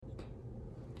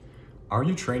Are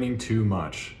you training too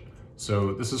much?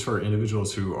 So this is for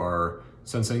individuals who are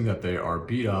sensing that they are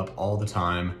beat up all the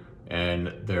time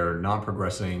and they're not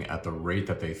progressing at the rate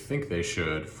that they think they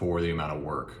should for the amount of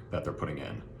work that they're putting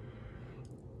in.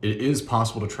 It is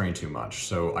possible to train too much.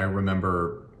 So I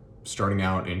remember starting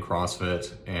out in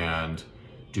CrossFit and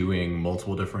doing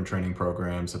multiple different training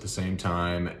programs at the same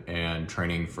time and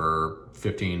training for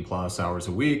 15 plus hours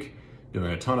a week,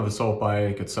 doing a ton of assault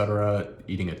bike, etc.,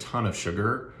 eating a ton of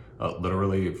sugar,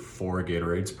 literally 4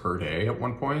 Gatorades per day at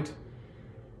one point,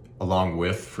 along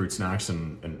with fruit snacks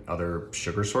and other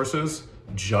sugar sources,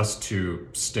 just to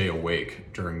stay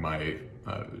awake during my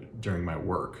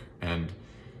work. And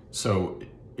so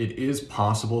it is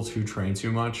possible to train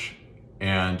too much.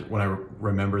 And when I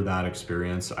remember that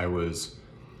experience,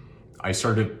 I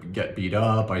started to get beat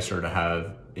up. I started to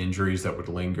have injuries that would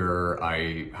linger.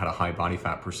 I had a high body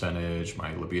fat percentage.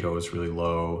 My libido was really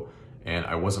low, and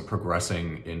I wasn't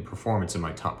progressing in performance in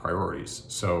my top priorities.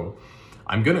 So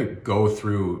I'm gonna go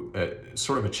through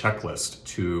sort of a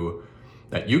checklist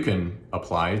that you can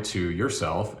apply to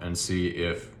yourself and see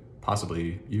if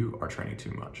possibly you are training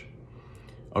too much.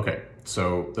 Okay,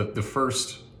 so the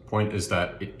first point is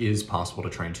that it is possible to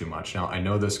train too much. Now, I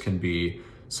know this can be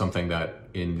something that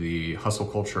in the hustle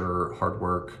culture, hard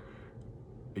work,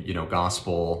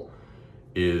 gospel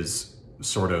is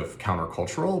sort of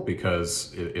countercultural,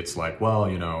 because it's like, well,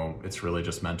 it's really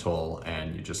just mental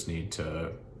and you just need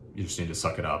to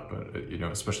suck it up,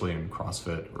 especially in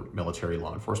CrossFit or military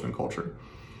law enforcement culture.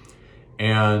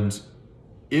 And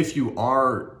if you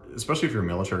are, especially if you're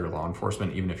military or law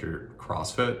enforcement, even if you're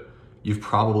CrossFit, you've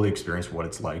probably experienced what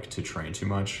it's like to train too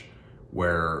much,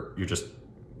 where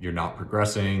you're not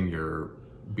progressing, you're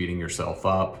beating yourself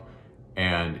up.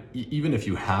 And even if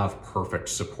you have perfect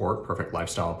support, perfect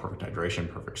lifestyle, perfect hydration,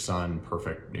 perfect sun,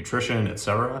 perfect nutrition,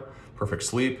 etc., perfect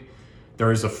sleep,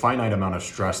 there is a finite amount of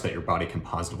stress that your body can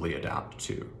positively adapt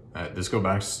to. This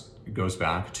goes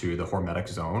back to the hormetic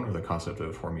zone, or the concept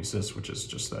of hormesis, which is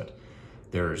just that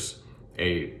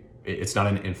it's not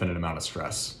an infinite amount of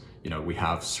stress. We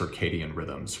have circadian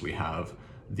rhythms. We have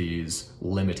these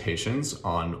limitations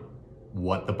on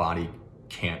what the body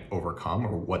can't overcome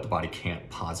or what the body can't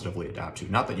positively adapt to.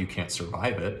 Not that you can't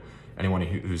survive it. Anyone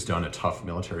who's done a tough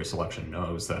military selection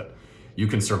knows that you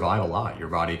can survive a lot. Your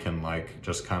body can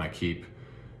just kind of keep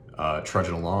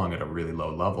trudging along at a really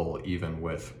low level, even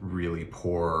with really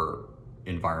poor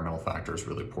environmental factors,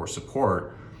 really poor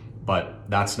support. But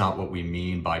that's not what we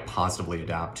mean by positively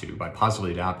adapt to. By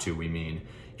positively adapt to, we mean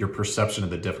your perception of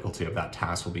the difficulty of that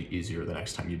task will be easier the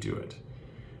next time you do it.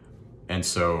 And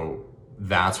so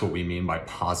that's what we mean by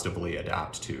positively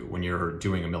adapt to. When you're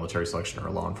doing a military selection or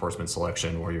a law enforcement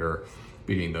selection, or you're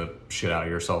beating the shit out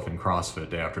of yourself in CrossFit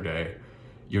day after day,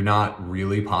 you're not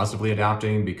really positively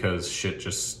adapting because shit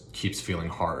just keeps feeling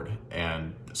hard.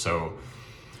 And so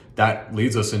that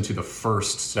leads us into the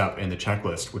first step in the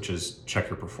checklist, which is check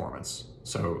your performance.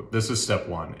 So this is step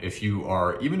one.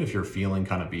 Even if you're feeling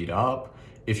kind of beat up,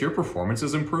 if your performance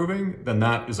is improving, then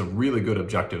that is a really good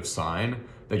objective sign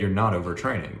that you're not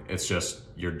overtraining. It's just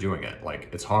you're doing it.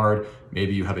 It's hard.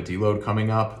 Maybe you have a deload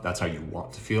coming up. That's how you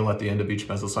want to feel at the end of each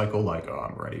mesocycle.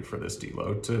 I'm ready for this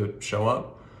deload to show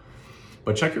up.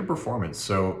 But check your performance.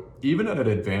 So even at an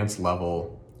advanced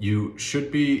level, you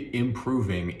should be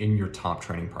improving in your top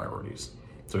training priorities.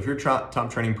 So if your top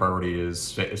training priority is,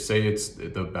 say it's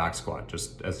the back squat,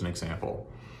 just as an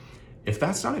example, if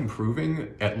that's not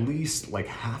improving at least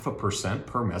 0.5%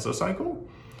 per mesocycle,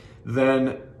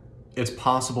 then it's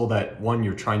possible that, one,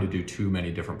 you're trying to do too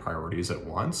many different priorities at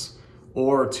once,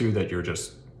 or two, that you're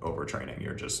just overtraining.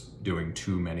 You're just doing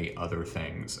too many other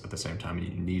things at the same time, and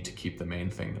you need to keep the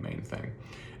main thing the main thing.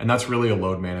 And that's really a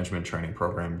load management training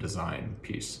program design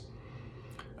piece.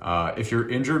 If you're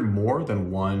injured more than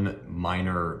one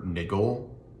minor niggle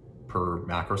per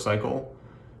macrocycle,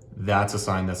 that's a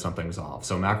sign that something's off.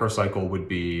 So macrocycle would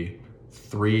be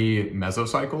 3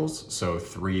 mesocycles, so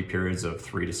 3 periods of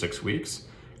 3 to 6 weeks,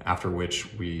 after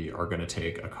which we are going to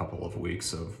take a couple of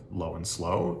weeks of low and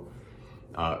slow,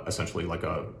 essentially like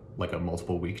a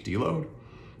multiple week deload.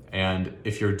 And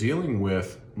if you're dealing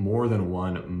with more than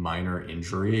one minor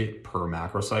injury per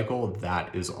macrocycle,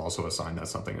 that is also a sign that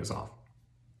something is off.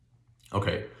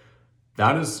 Okay,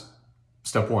 that is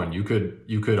step one. You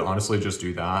could honestly just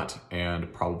do that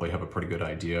and probably have a pretty good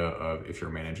idea of if you're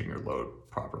managing your load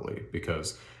properly,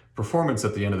 because performance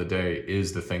at the end of the day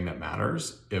is the thing that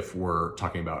matters if we're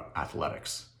talking about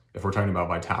athletics. If we're talking about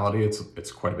vitality,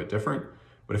 it's quite a bit different.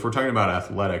 But if we're talking about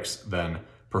athletics, then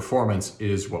performance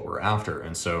is what we're after.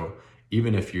 And so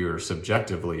even if you're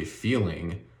subjectively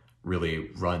feeling really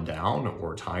run down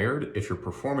or tired. If your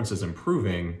performance is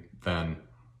improving, then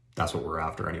that's what we're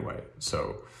after anyway.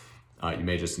 So you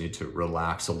may just need to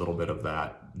relax a little bit of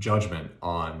that judgment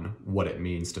on what it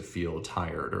means to feel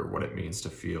tired or what it means to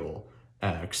feel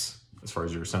X as far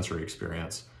as your sensory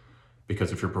experience.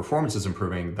 Because if your performance is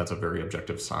improving, that's a very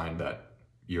objective sign that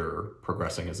you're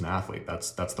progressing as an athlete.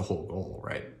 That's the whole goal,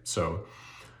 right? So,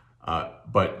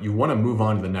 but you want to move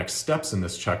on to the next steps in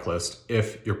this checklist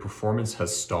if your performance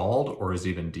has stalled or is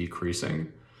even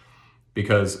decreasing,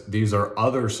 because these are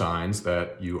other signs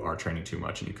that you are training too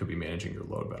much and you could be managing your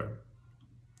load better.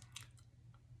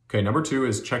 Okay, number 2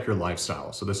 is check your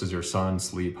lifestyle. So this is your sun,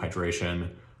 sleep,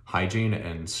 hydration, hygiene,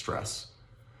 and stress.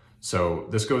 So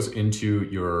this goes into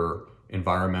your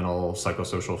environmental,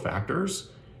 psychosocial factors,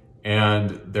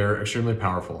 and they're extremely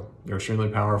powerful. They're extremely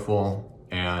powerful,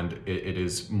 and it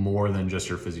is more than just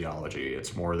your physiology.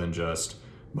 It's more than just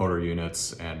motor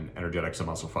units and energetics and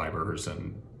muscle fibers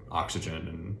and oxygen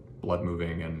and blood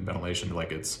moving and ventilation.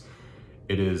 Like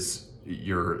it is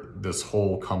this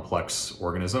whole complex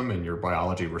organism, and your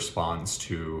biology responds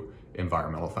to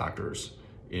environmental factors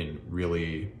in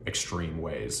really extreme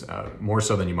ways, more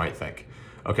so than you might think.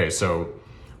 Okay, so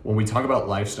when we talk about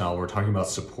lifestyle, we're talking about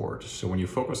support. So when you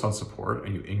focus on support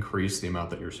and you increase the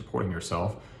amount that you're supporting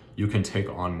yourself, you can take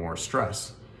on more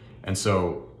stress. And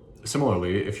so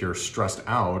similarly, if you're stressed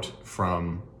out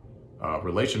from a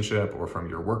relationship or from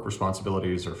your work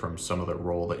responsibilities or from some other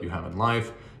role that you have in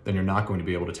life, then you're not going to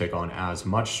be able to take on as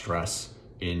much stress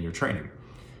in your training.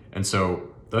 And so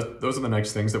those are the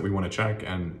next things that we want to check.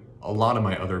 And a lot of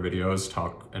my other videos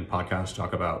and podcasts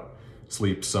talk about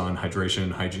sleep, sun,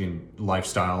 hydration, hygiene,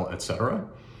 lifestyle, etc.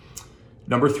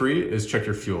 Number 3 is check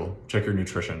your fuel, check your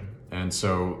nutrition. And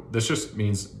so this just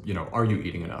means, are you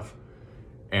eating enough?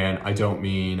 And I don't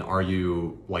mean, are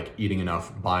you like eating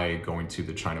enough by going to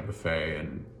the China buffet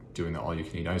and doing the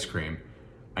all-you-can-eat ice cream?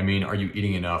 I mean, are you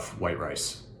eating enough white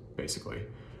rice, basically?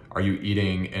 Are you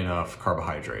eating enough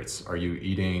carbohydrates? Are you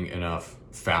eating enough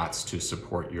fats to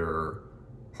support your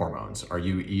hormones? Are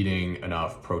you eating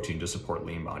enough protein to support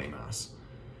lean body mass?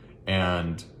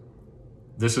 And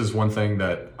this is one thing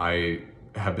that I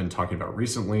have been talking about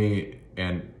recently,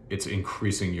 and it's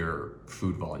increasing your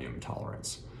food volume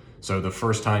tolerance. So the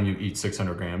first time you eat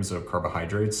 600 grams of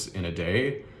carbohydrates in a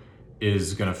day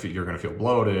you're gonna feel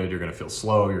bloated, you're gonna feel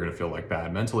slow, you're gonna feel like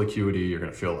bad mental acuity, you're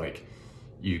gonna feel like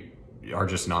you are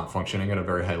just not functioning at a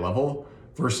very high level,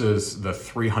 versus the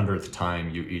 300th time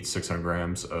you eat 600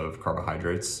 grams of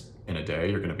carbohydrates in a day,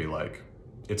 you're gonna be like,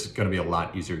 it's gonna be a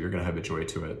lot easier. You're gonna habituate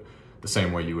to it the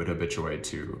same way you would habituate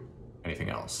to anything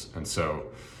else. And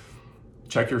so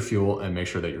check your fuel and make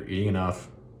sure that you're eating enough.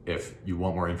 If you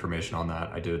want more information on that,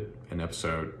 I did an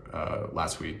episode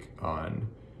last week on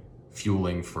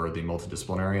fueling for the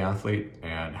multidisciplinary athlete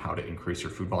and how to increase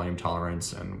your food volume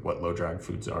tolerance and what low drag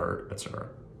foods are, etc.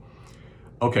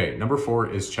 Okay, number 4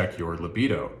 is check your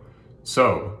libido.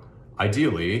 So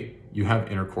ideally, you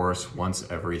have intercourse once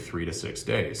every 3 to 6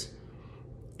 days.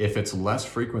 If it's less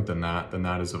frequent than that, then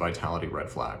that is a vitality red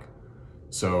flag.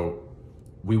 So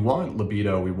we want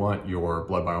libido, we want your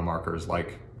blood biomarkers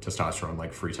like testosterone,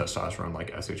 like free testosterone,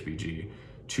 like SHBG,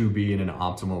 to be in an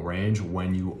optimal range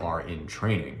when you are in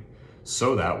training,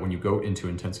 so that when you go into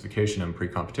intensification and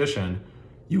pre-competition,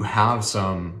 you have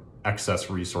some excess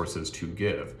resources to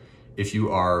give. If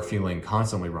you are feeling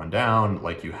constantly run down,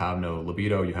 like you have no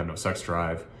libido, you have no sex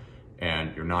drive,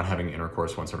 and you're not having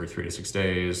intercourse once every 3 to 6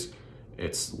 days,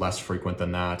 it's less frequent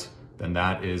than that, then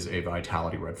that is a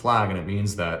vitality red flag. And it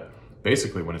means that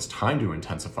basically when it's time to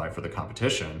intensify for the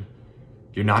competition,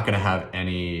 you're not going to have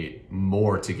any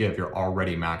more to give. You're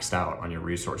already maxed out on your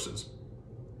resources.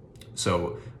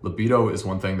 So libido is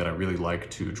one thing that I really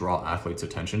like to draw athletes'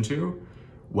 attention to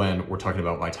when we're talking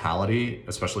about vitality,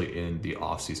 especially in the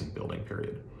off-season building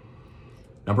period.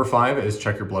 Number 5 is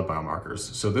check your blood biomarkers.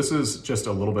 So this is just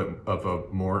a little bit of a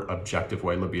more objective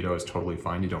way. Libido is totally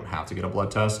fine. You don't have to get a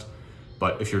blood test.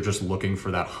 But if you're just looking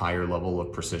for that higher level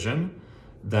of precision,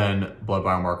 then blood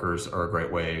biomarkers are a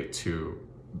great way to,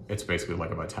 it's basically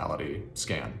like a vitality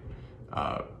scan,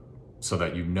 so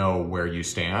that you know where you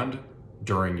stand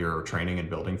during your training and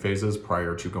building phases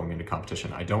prior to going into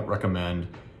competition. I don't recommend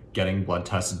getting blood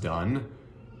tests done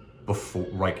before,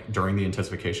 like during the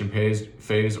intensification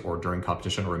phase or during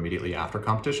competition or immediately after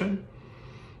competition,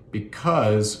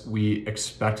 because we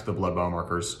expect the blood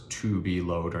biomarkers to be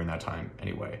low during that time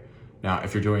anyway. Now,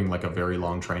 if you're doing like a very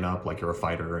long train up, like you're a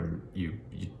fighter and you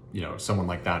know, someone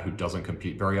like that who doesn't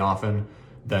compete very often,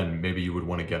 then maybe you would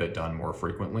want to get it done more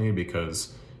frequently,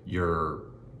 because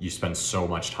you spend so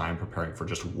much time preparing for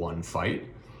just one fight.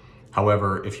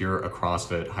 However, if you're a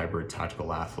CrossFit, hybrid,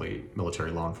 tactical athlete,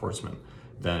 military, law enforcement,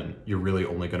 then you're really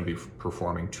only going to be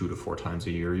performing 2 to 4 times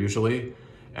a year usually.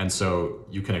 And so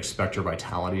you can expect your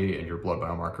vitality and your blood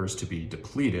biomarkers to be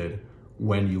depleted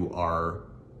when you are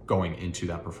going into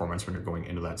that performance, when you're going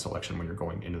into that selection, when you're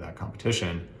going into that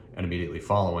competition and immediately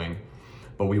following.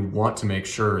 But we want to make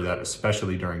sure that,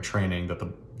 especially during training,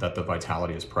 that the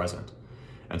vitality is present.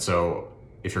 And so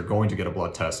if you're going to get a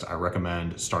blood test, I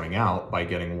recommend starting out by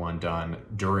getting one done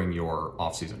during your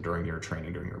off season, during your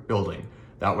training, during your building.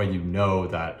 That way you know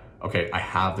that, okay, I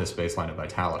have this baseline of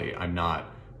vitality. I'm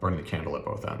not burning the candle at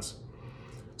both ends.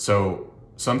 So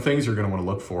some things you're going to want to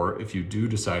look for if you do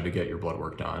decide to get your blood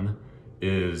work done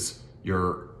is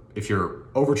if you're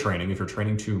overtraining, if you're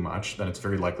training too much, then it's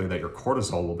very likely that your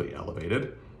cortisol will be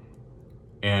elevated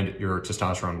and your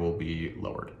testosterone will be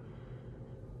lowered.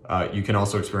 You can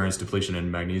also experience depletion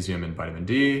in magnesium and vitamin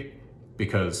D,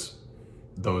 because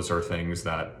those are things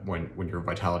that when your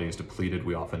vitality is depleted,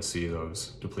 we often see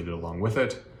those depleted along with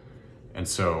it. And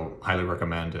so highly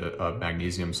recommend a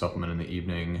magnesium supplement in the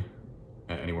evening,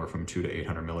 anywhere from 200 to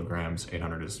 800 milligrams.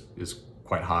 800 is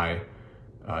quite high.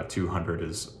 200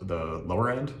 is the lower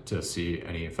end to see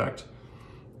any effect.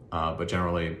 But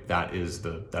generally that is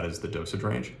the dosage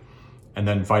range. And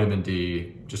then vitamin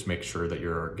D, just make sure that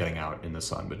you're getting out in the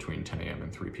sun between 10 a.m.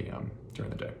 and 3 p.m.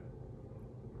 during the day.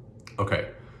 Okay,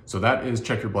 so that is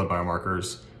check your blood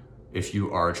biomarkers. If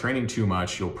you are training too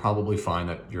much, you'll probably find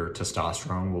that your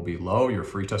testosterone will be low, your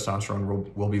free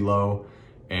testosterone will be low,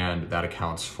 and that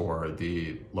accounts for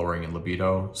the lowering in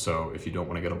libido. So if you don't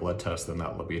want to get a blood test, then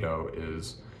that libido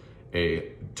is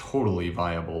a totally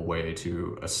viable way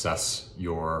to assess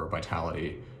your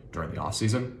vitality during the off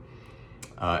season.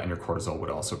 And your cortisol would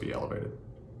also be elevated.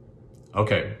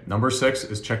 Okay, number 6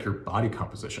 is check your body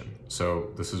composition.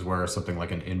 So this is where something like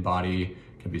an in-body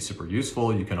can be super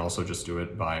useful. You can also just do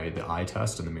it by the eye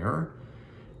test in the mirror.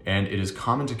 And it is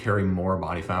common to carry more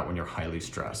body fat when you're highly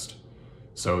stressed.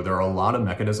 So there are a lot of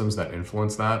mechanisms that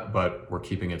influence that, but we're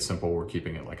keeping it simple. We're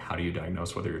keeping it like, how do you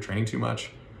diagnose whether you're training too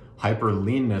much?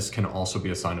 Hyperleanness can also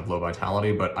be a sign of low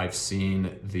vitality, but I've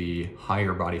seen the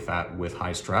higher body fat with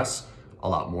high stress a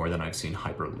lot more than I've seen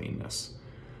hyperleanness.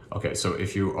 Okay, so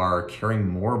if you are carrying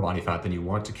more body fat than you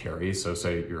want to carry, so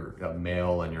say you're a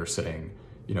male and you're sitting,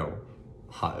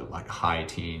 high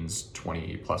teens,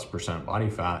 20+% body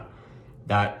fat,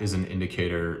 that is an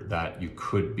indicator that you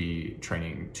could be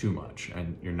training too much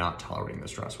and you're not tolerating the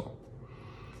stress well.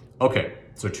 Okay,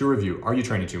 so to review, are you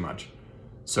training too much?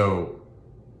 So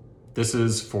this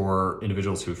is for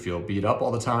individuals who feel beat up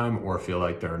all the time or feel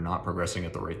like they're not progressing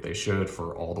at the rate they should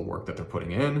for all the work that they're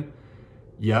putting in.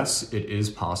 Yes, it is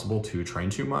possible to train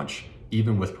too much,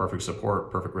 even with perfect support,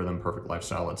 perfect rhythm, perfect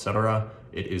lifestyle, etc.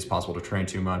 It is possible to train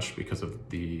too much because of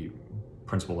the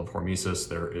principle of hormesis.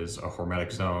 There is a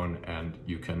hormetic zone, and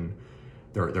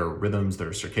there are rhythms,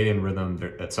 there's circadian rhythm,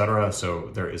 etc.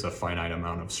 So there is a finite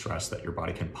amount of stress that your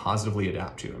body can positively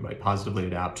adapt to. And by positively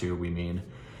adapt to, we mean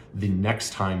the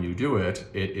next time you do it,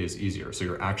 it is easier. So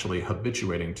you're actually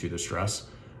habituating to the stress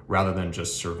rather than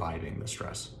just surviving the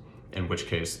stress. In which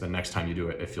case, the next time you do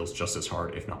it, it feels just as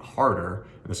hard, if not harder,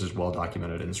 and this is well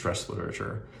documented in stress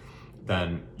literature,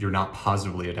 then you're not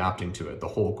positively adapting to it. The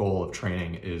whole goal of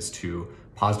training is to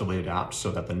positively adapt so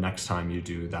that the next time you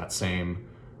do that same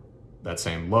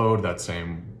load, that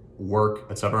same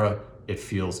work, etc., it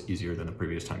feels easier than the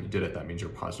previous time you did it. That means you're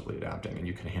positively adapting and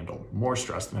you can handle more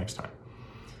stress the next time.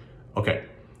 Okay,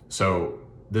 so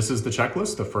this is the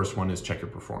checklist. The first one is check your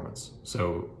performance.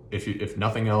 So if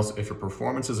nothing else, if your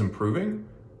performance is improving,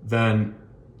 then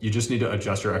you just need to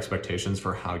adjust your expectations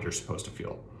for how you're supposed to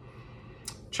feel.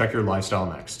 Check your lifestyle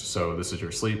next. So this is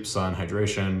your sleep, sun,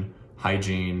 hydration,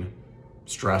 hygiene,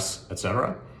 stress,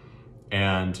 etc.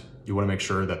 And you want to make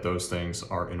sure that those things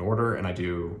are in order. And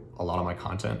a lot of my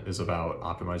content is about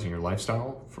optimizing your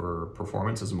lifestyle for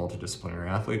performance as a multidisciplinary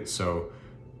athlete. So,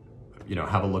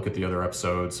 have a look at the other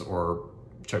episodes or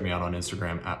check me out on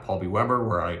Instagram at Paul B. Weber,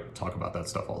 where I talk about that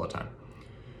stuff all the time.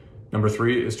 Number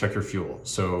 3 is check your fuel.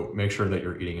 So make sure that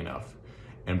you're eating enough.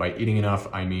 And by eating enough,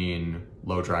 I mean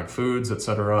low drag foods,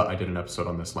 etc. I did an episode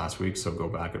on this last week, so go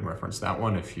back and reference that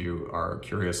one if you are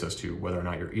curious as to whether or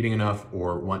not you're eating enough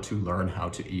or want to learn how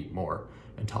to eat more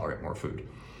and tolerate more food.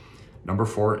 Number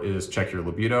 4 is check your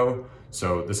libido.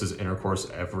 So this is intercourse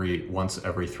once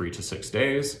every 3 to 6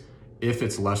 days. If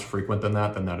it's less frequent than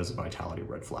that, then that is a vitality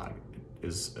red flag. It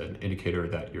is an indicator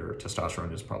that your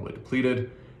testosterone is probably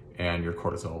depleted and your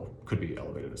cortisol could be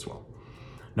elevated as well.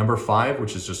 Number 5,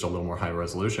 which is just a little more high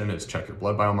resolution, is check your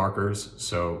blood biomarkers.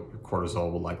 So your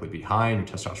cortisol will likely be high and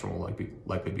your testosterone will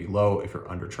likely be low if you're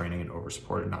under training and over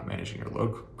supported, not managing your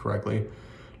load correctly.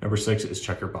 Number 6 is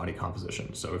check your body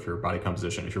composition. So if your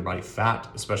body fat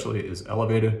especially is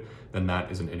elevated, then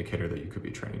that is an indicator that you could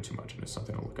be training too much and it's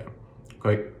something to look at.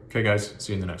 Okay guys,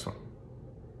 see you in the next one.